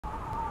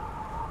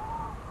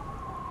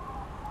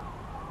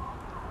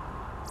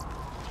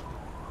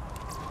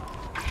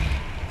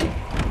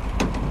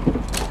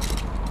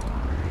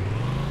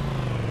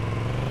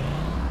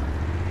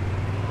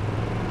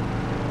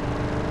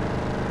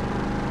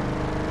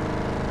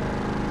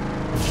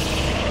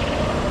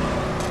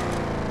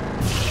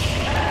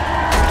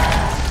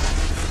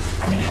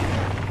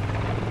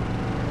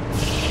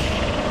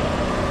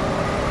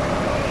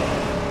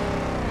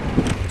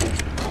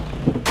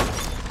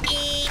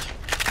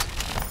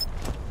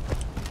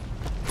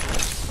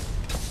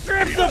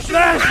the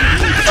flesh!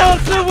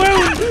 Of the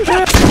wound!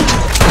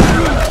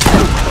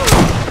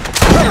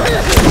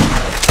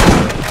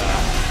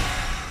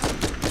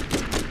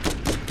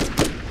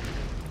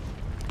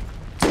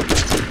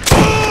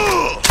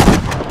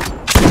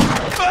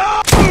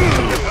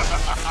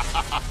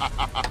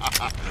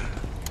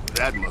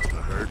 That must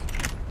have hurt.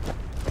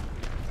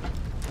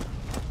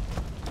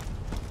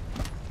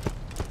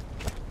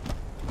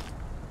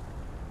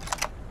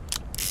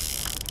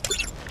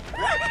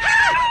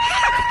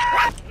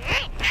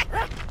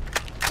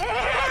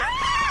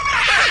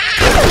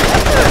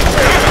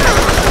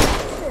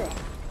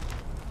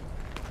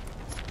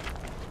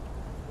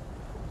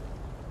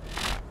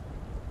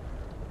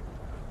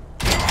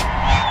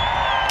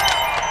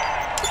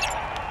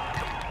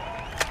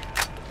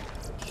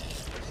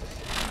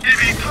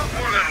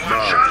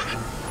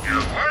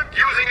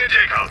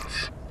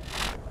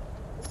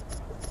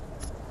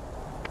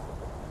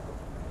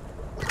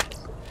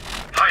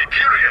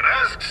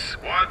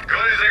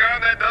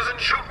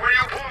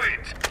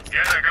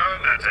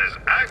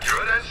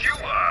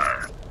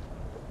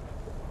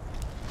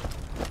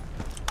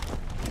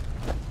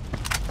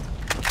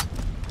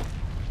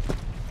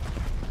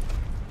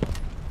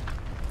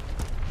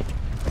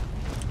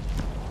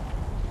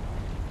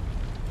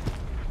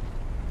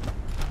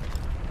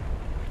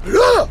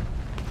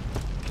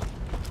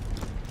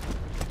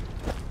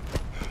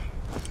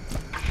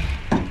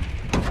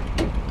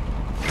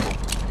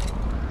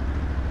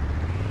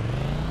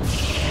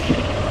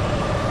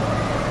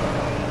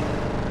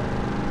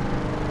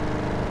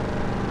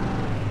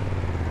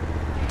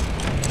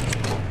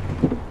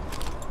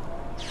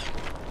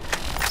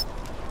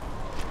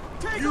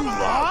 You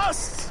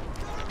lost?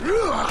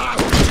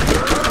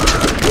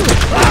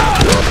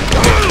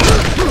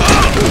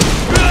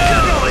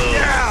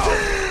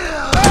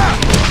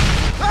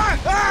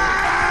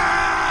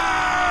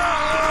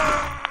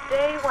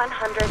 Day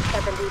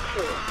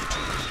 172.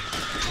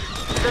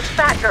 The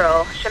fat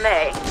girl,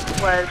 Shimei,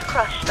 was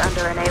crushed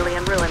under an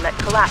alien ruin that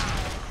collapsed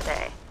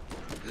today.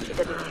 She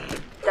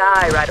didn't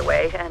die right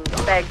away and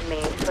begged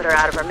me to put her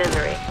out of her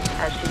misery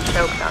as she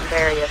choked on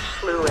various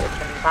fluids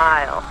and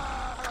bile.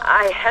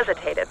 I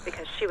hesitated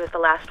because she was the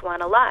last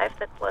one alive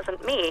that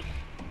wasn't me.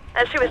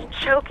 As she was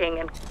choking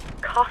and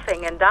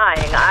coughing and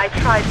dying, I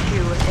tried to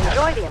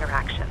enjoy the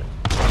interaction.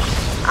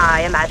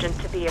 I imagined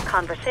to be a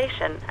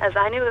conversation, as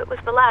I knew it was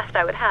the last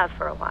I would have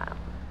for a while.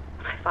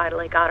 I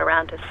finally got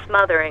around to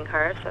smothering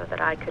her so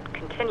that I could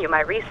continue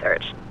my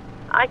research.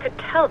 I could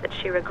tell that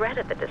she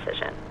regretted the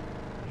decision.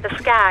 The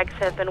Skags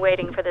have been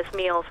waiting for this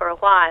meal for a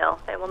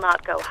while. They will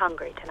not go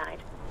hungry tonight.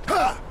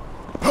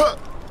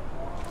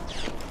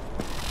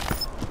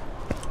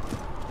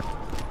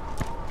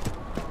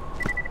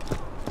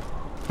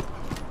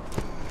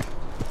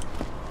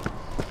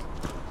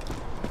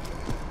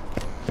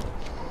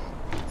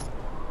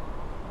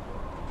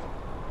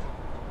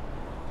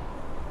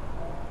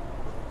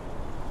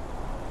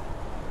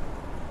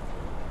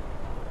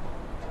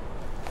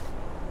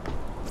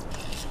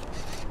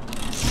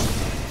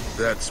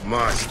 That's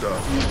my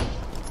stuff.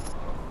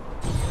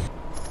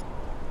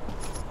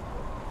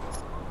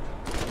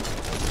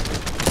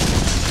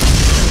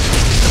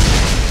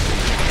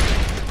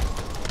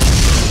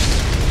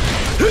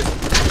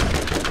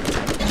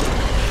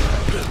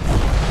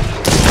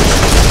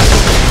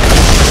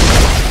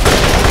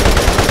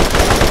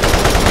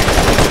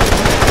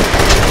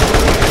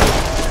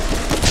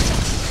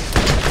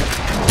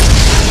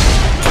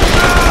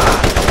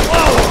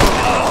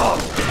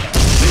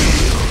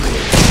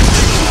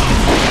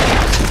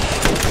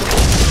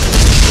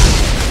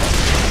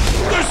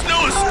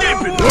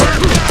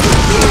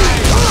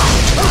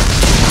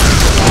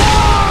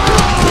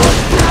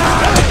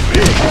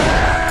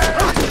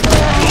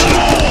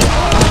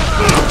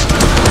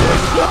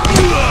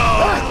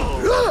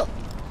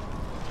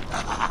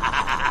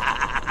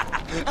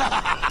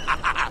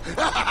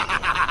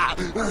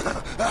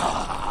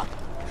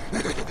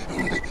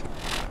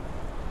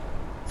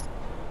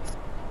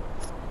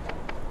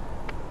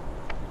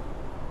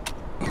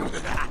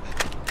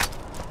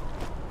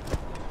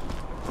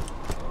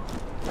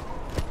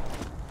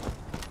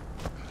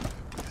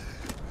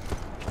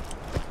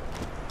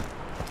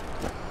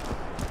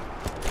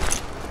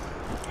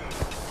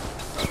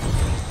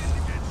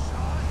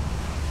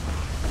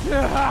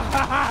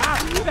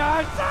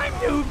 Time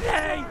to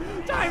play!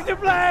 Time to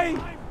play!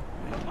 I'm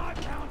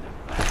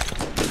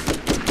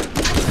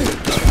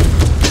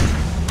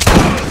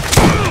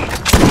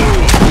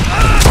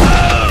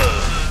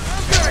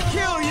gonna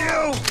kill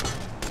you!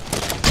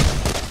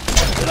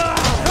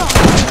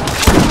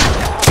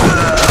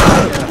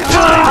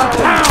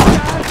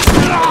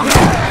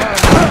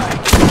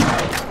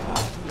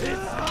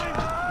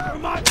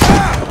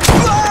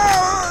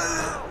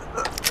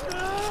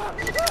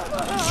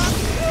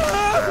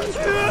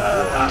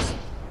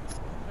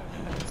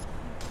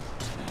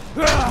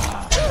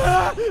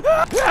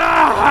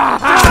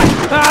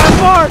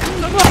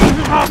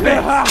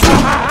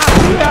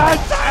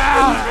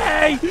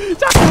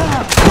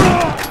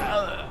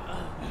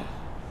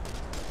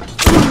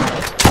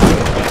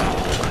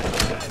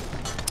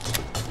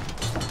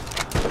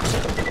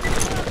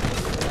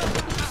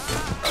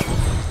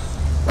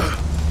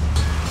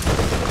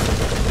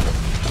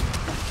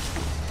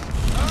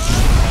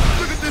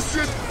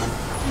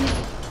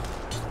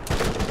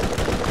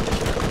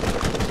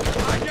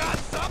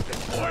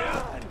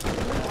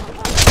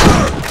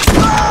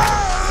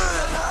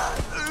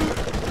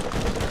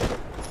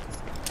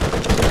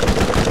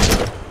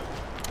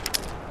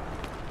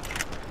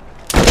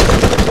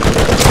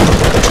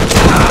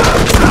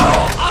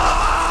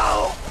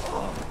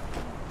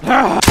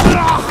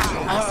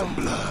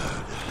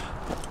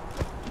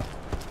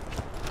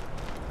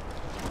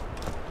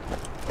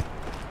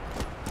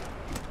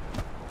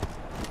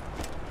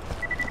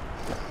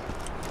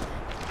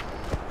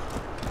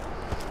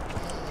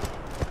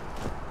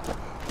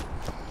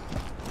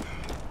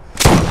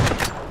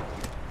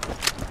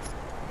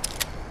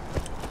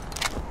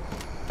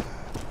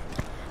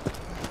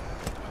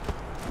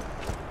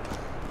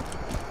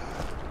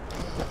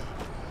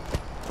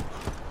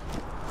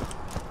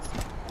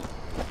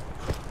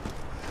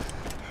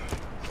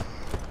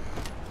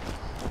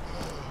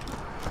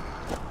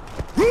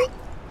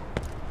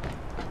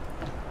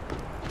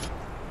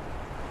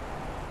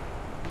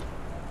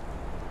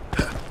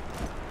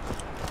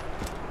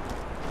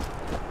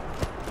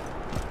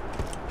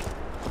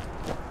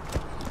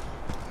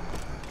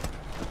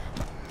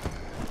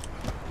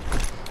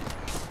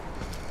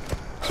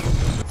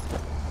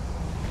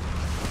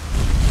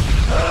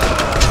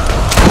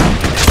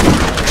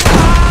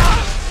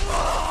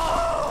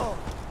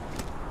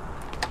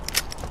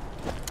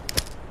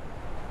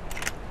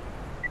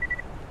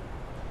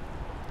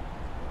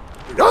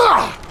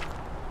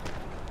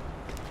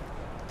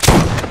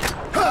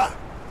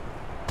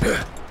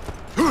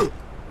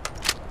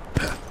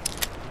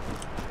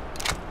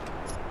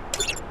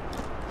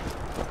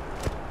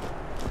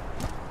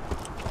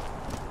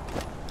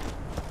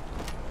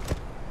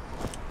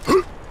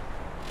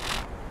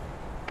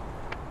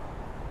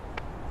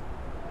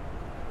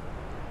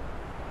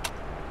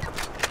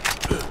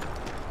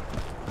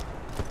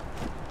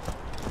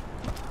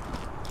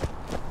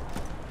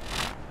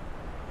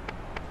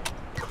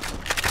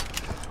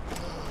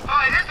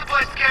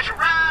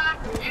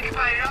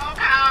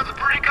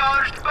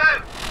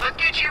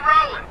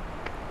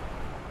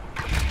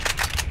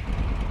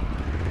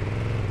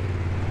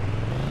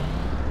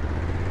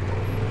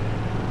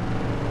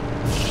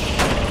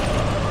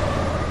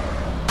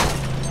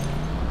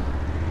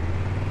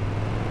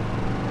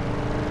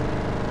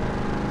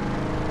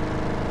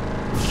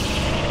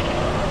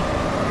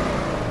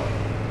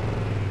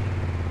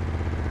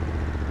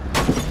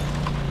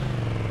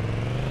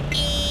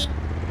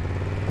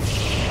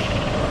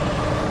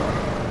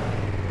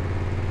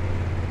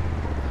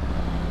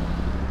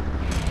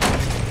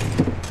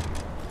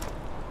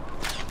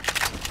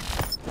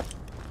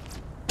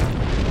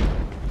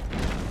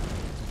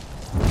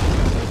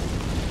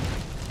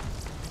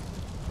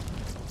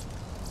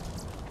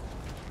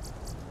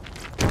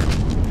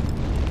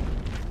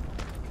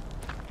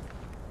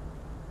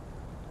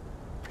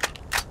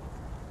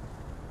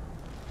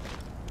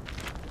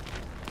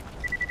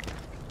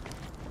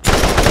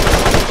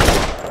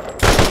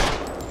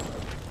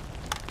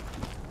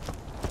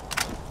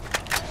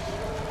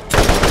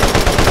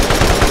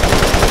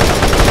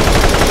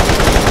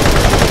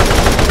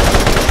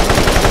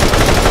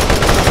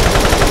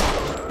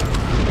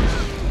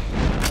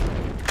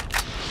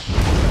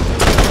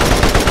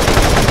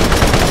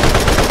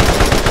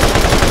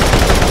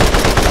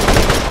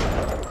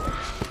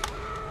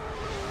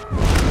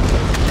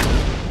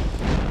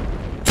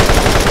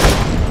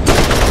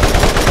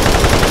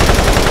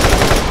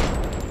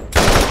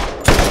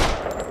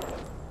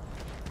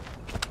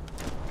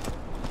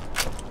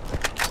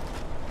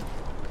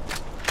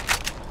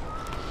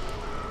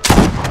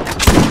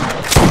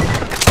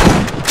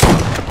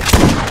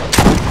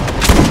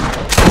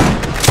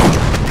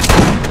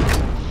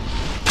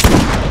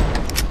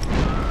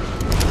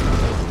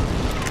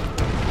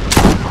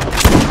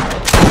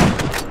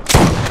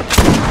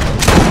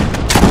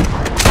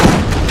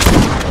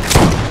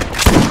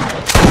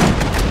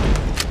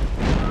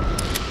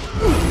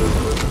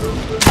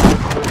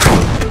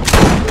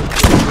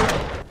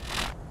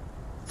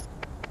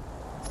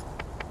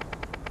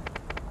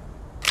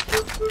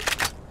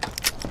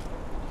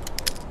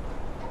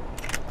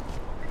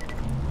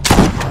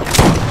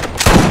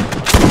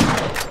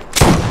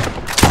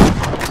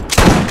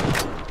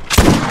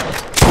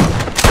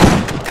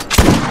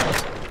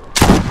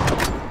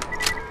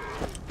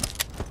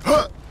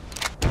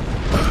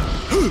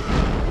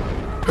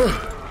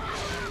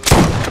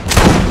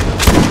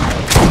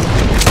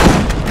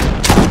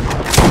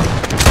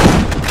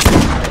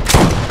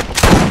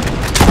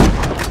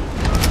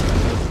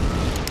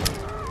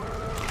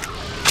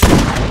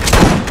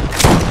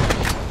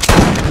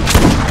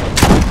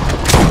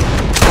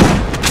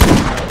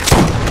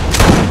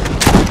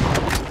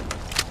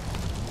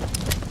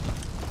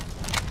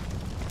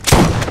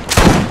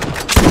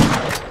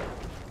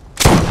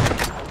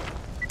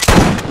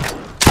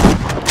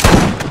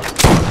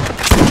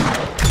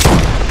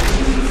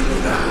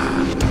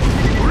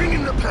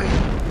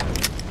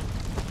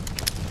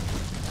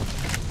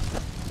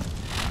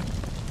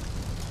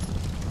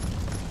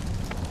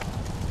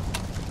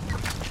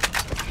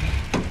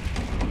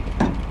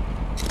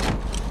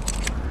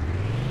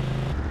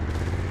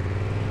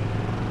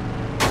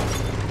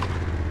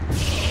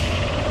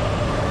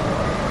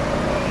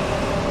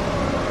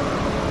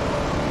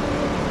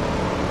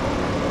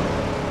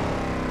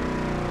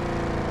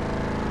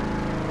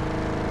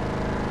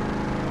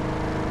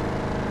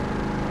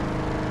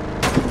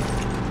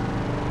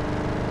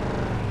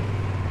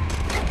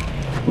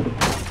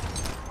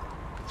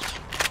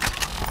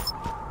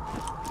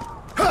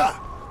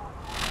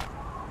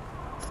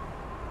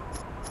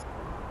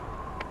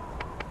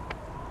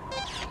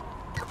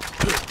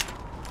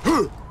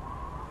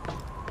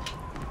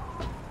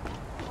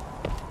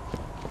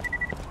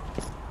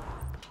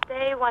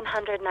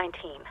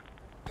 119.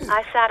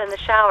 I sat in the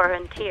shower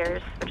in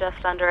tears for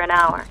just under an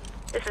hour.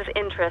 This is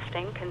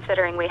interesting,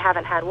 considering we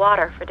haven't had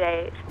water for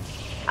days.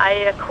 I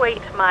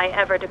equate my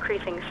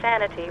ever-decreasing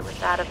sanity with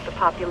that of the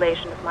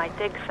population of my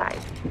dig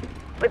site.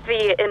 With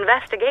the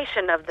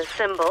investigation of the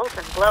symbols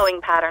and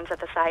glowing patterns at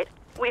the site,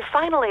 we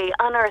finally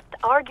unearthed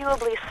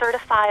arguably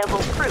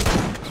certifiable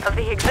proof of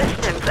the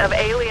existence of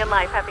alien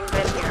life having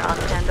been here on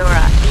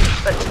Pandora.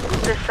 But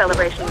this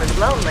celebration was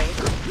lonely,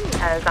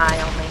 as I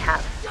only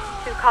have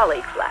 2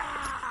 colleagues left.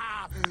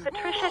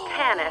 Patricia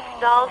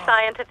Tanis, Dahl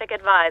Scientific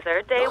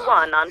Advisor, Day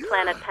 1 on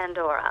planet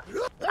Pandora.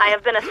 I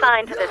have been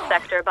assigned to this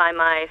sector by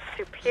my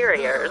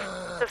superiors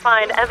to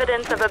find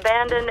evidence of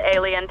abandoned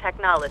alien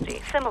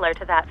technology, similar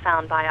to that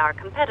found by our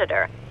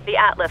competitor, the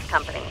Atlas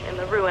Company, in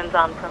the ruins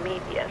on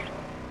Prometheus.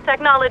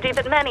 Technology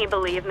that many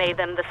believe made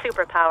them the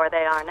superpower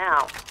they are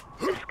now.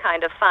 This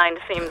kind of find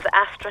seems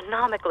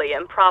astronomically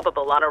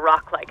improbable on a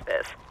rock like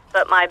this,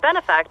 but my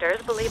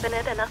benefactors believe in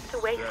it enough to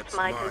waste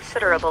my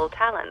considerable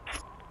talents.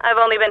 I've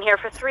only been here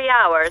for 3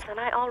 hours, and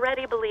I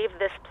already believe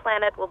this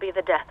planet will be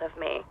the death of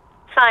me.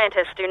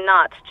 Scientists do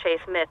not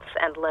chase myths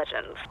and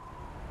legends.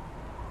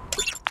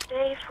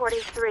 Day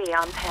 43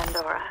 on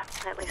Pandora.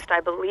 At least I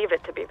believe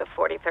it to be the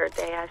 43rd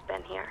day I've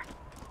been here.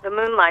 The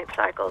moonlight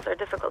cycles are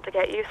difficult to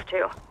get used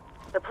to.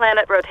 The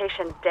planet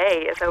rotation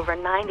day is over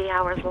 90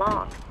 hours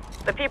long.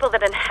 The people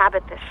that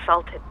inhabit this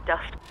salted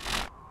dust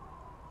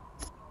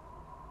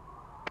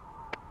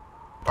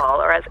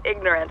ball are as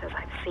ignorant as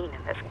I've seen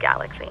in this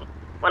galaxy.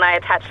 When I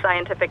attach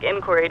scientific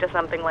inquiry to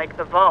something like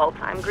the Vault,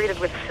 I'm greeted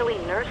with silly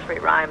nursery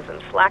rhymes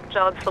and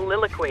slack-jawed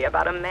soliloquy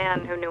about a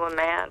man who knew a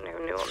man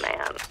who knew a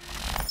man.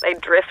 They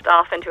drift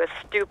off into a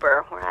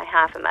stupor where I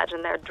half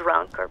imagine they're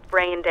drunk or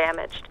brain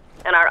damaged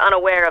and are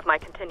unaware of my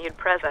continued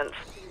presence.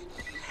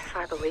 If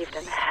I believed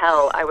in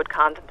hell, I would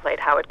contemplate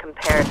how it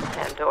compared to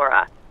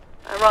Pandora.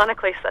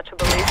 Ironically, such a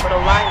belief would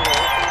align me with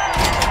these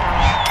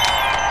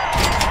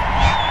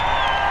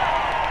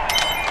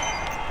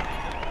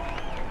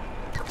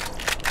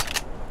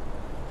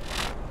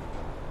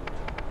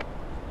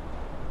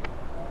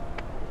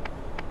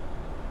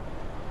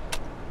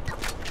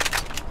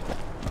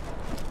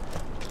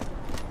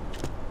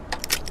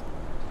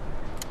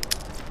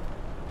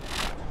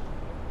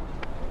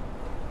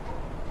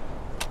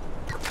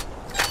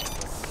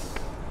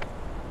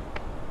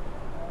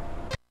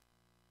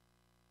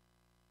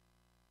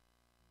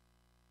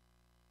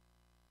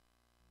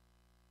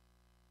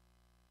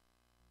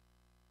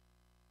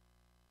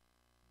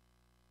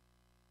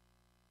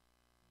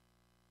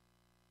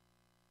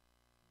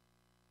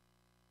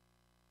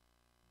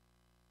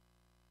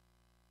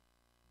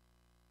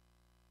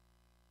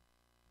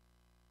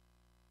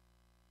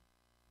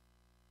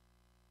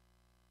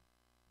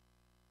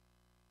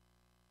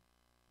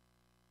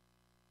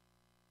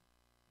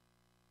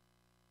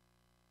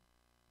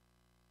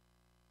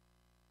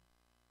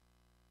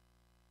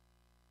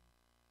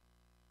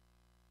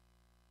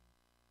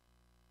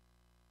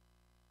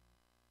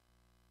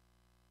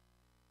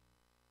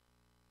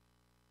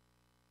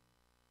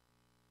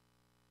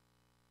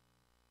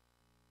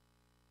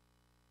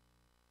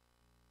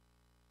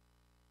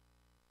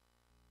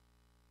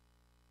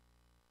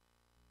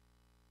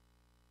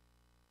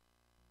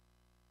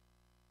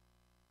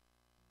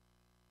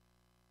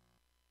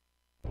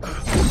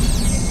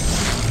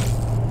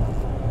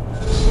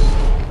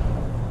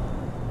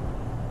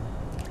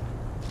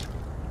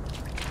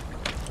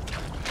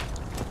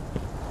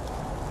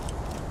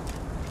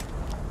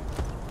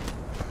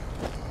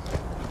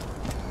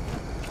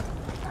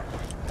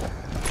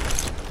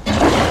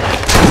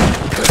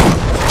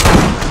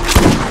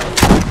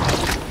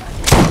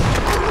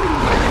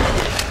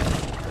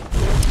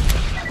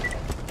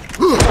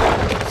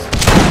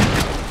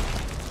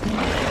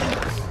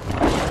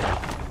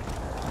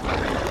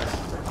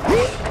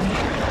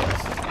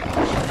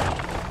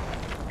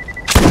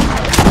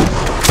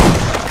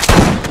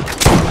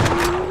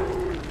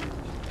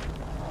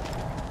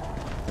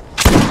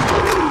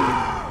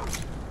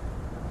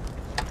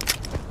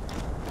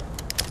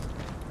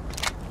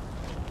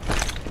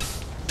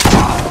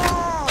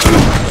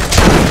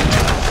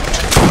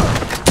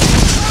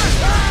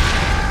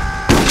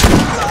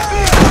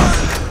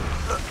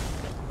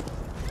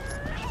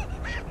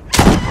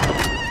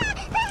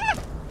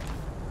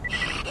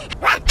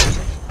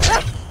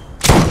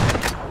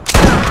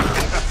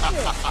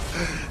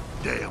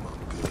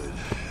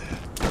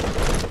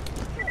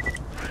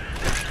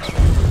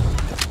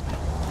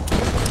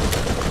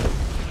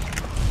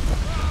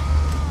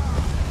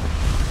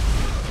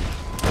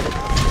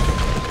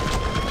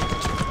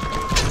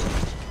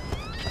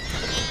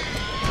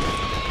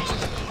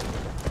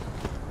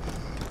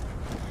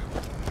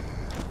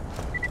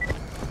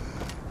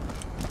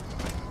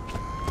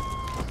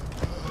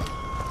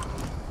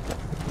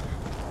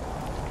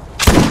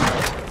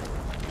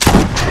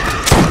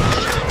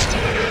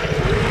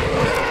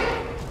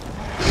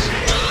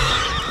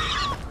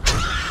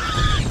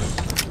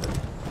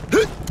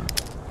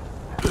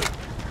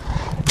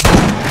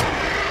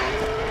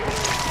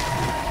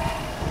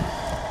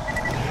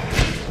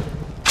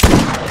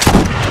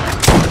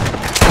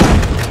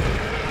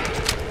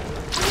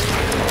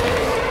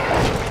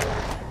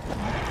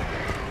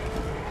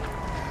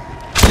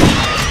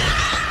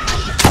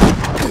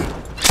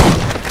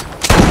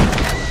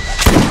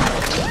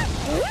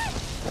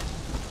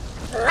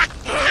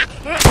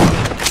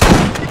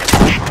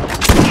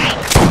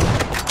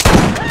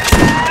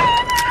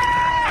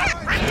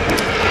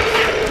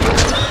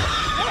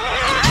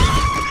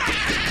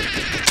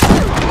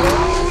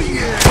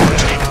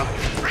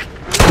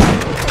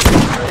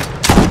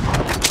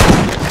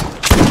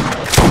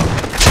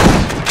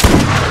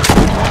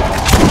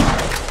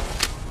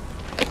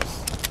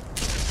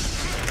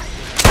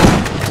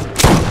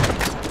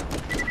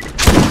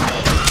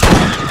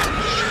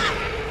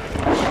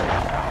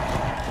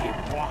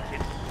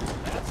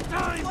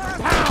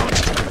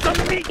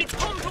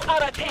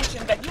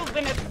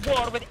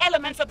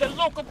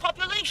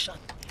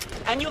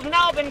and you've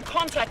now been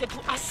contracted to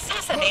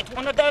assassinate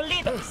one of their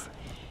leaders.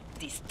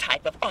 This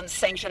type of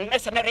unsanctioned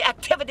mercenary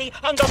activity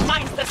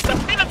undermines the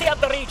stability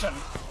of the region.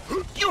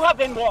 You have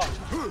been warned.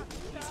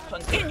 These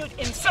continued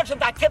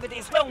insurgent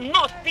activities will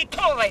not be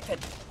tolerated.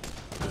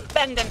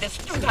 Abandon this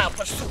futile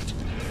pursuit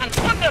and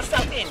turn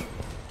yourself in.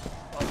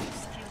 While you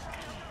still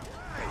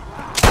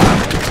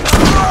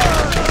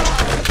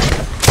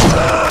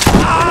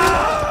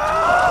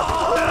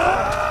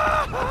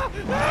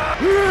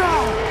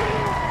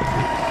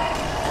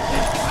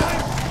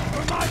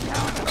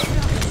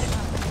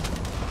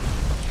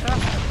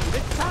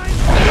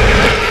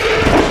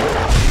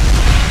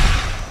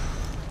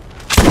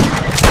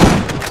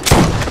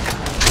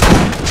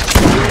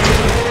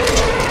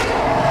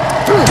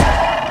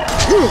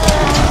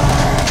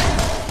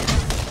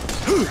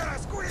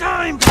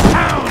Time to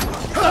pound!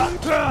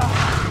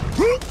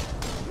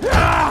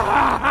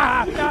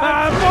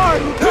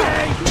 More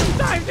play!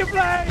 Time to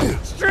play!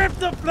 Strip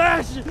the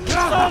flesh!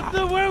 Salt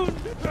the wound!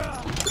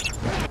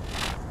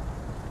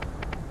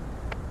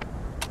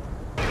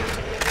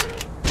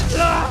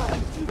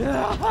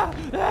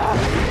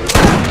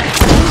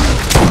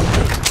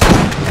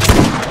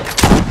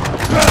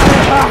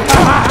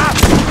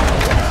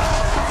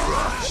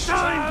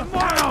 Time to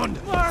pound!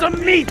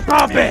 Some meat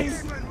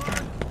puppets!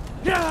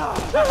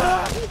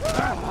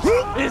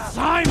 It's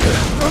time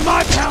for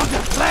my pound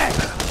of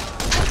flesh!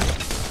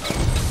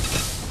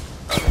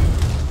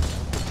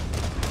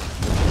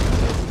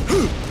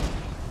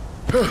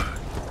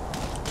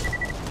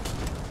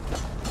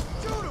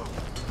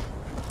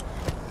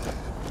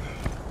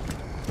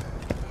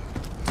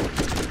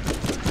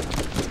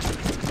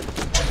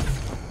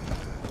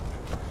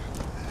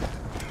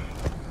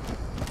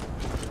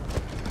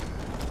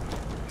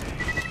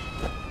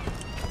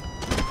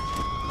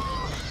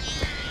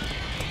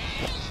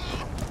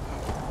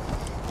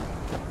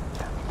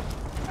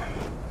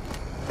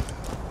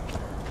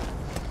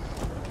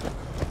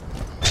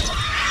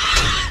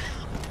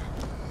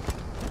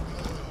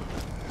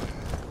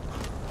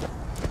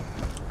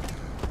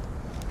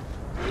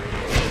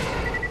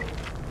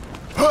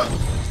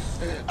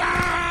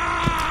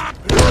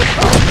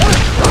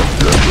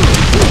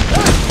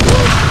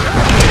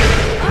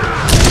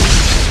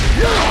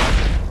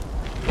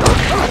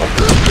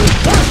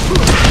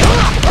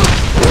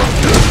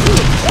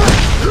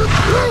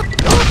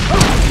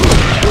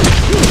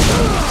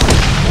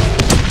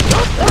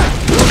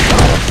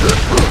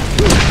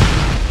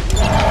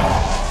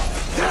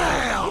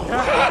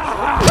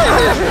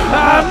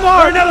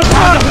 More! Another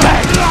pound of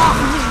flesh!